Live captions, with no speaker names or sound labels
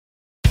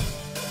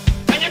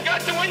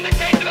got to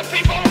indicate to the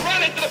people who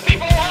run it, to the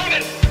people who own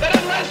it, that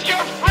unless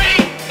you're free,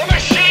 the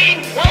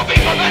machine will be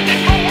prevented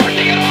from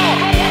working at all,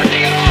 from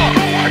working at all,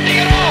 from working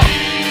at all.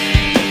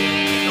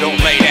 Don't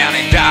lay down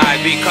and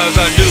die because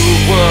a new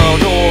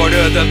world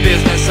order, the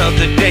business of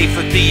the day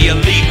for the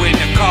elite when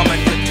they're coming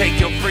to take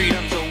your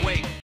freedoms away.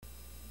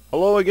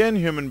 Hello again,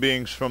 human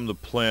beings from the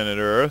planet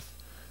Earth.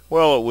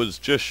 Well, it was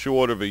just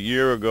short of a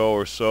year ago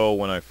or so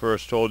when I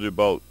first told you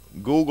about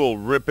Google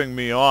ripping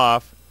me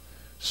off,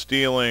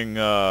 stealing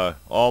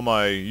all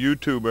my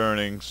YouTube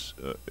earnings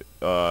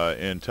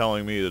and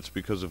telling me it's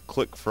because of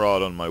click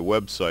fraud on my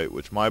website,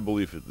 which my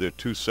belief is they're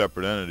two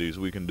separate entities.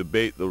 We can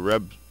debate the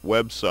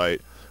website,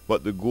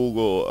 but the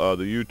Google,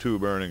 the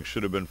YouTube earnings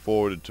should have been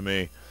forwarded to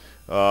me.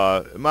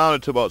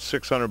 Amounted to about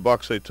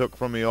 $600 they took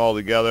from me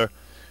altogether.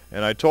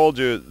 And I told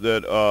you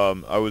that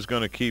I was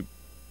going to keep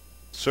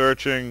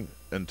searching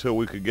until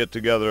we could get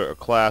together a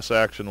class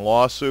action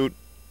lawsuit.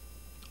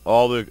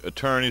 All the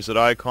attorneys that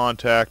I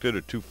contacted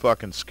are too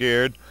fucking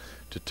scared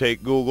to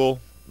take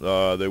Google.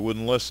 They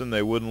wouldn't listen,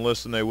 they wouldn't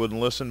listen, they wouldn't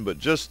listen. But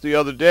just the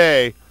other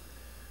day,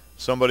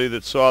 somebody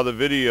that saw the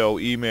video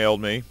emailed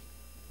me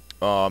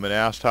and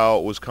asked how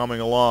it was coming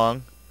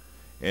along.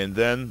 And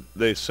then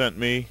they sent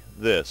me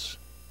this.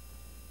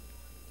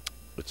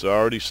 It's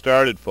already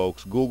started,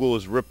 folks. Google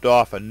has ripped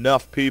off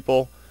enough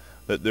people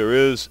that there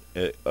is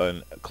a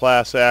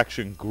class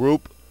action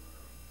group.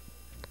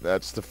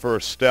 That's the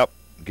first step,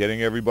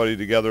 getting everybody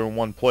together in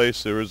one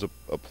place. There is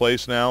a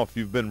place now. If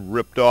you've been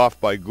ripped off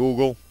by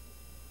Google,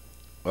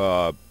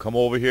 come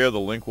over here. The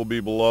link will be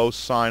below.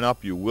 Sign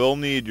up. You will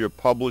need your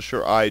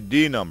publisher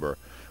ID number,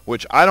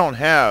 which I don't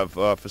have.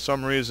 For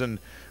some reason,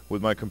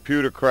 with my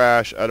computer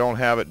crash, I don't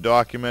have it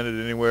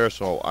documented anywhere,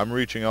 so I'm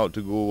reaching out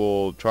to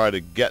Google to try to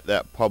get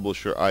that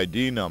publisher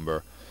ID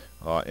number.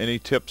 Any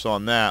tips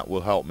on that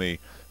will help me.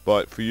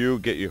 But for you,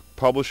 get your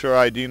publisher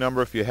ID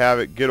number. If you have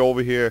it, get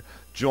over here,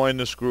 join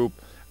this group,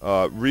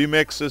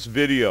 remix this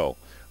video.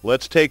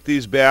 Let's take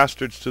these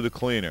bastards to the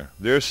cleaner.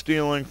 They're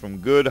stealing from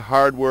good,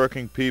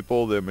 hard-working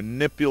people. They're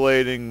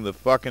manipulating the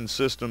fucking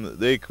system that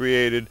they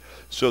created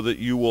so that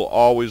you will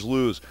always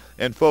lose.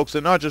 And folks,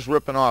 they're not just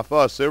ripping off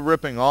us. They're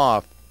ripping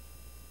off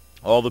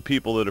all the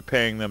people that are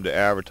paying them to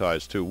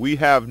advertise too. We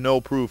have no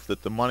proof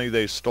that the money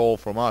they stole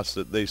from us,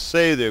 that they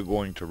say they're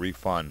going to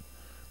refund,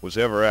 was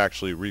ever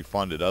actually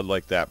refunded. I'd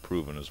like that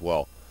proven as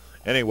well.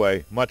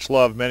 Anyway, much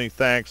love, many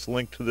thanks.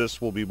 Link to this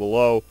will be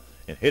below.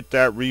 And hit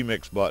that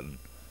remix button.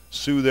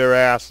 Sue their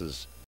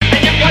asses.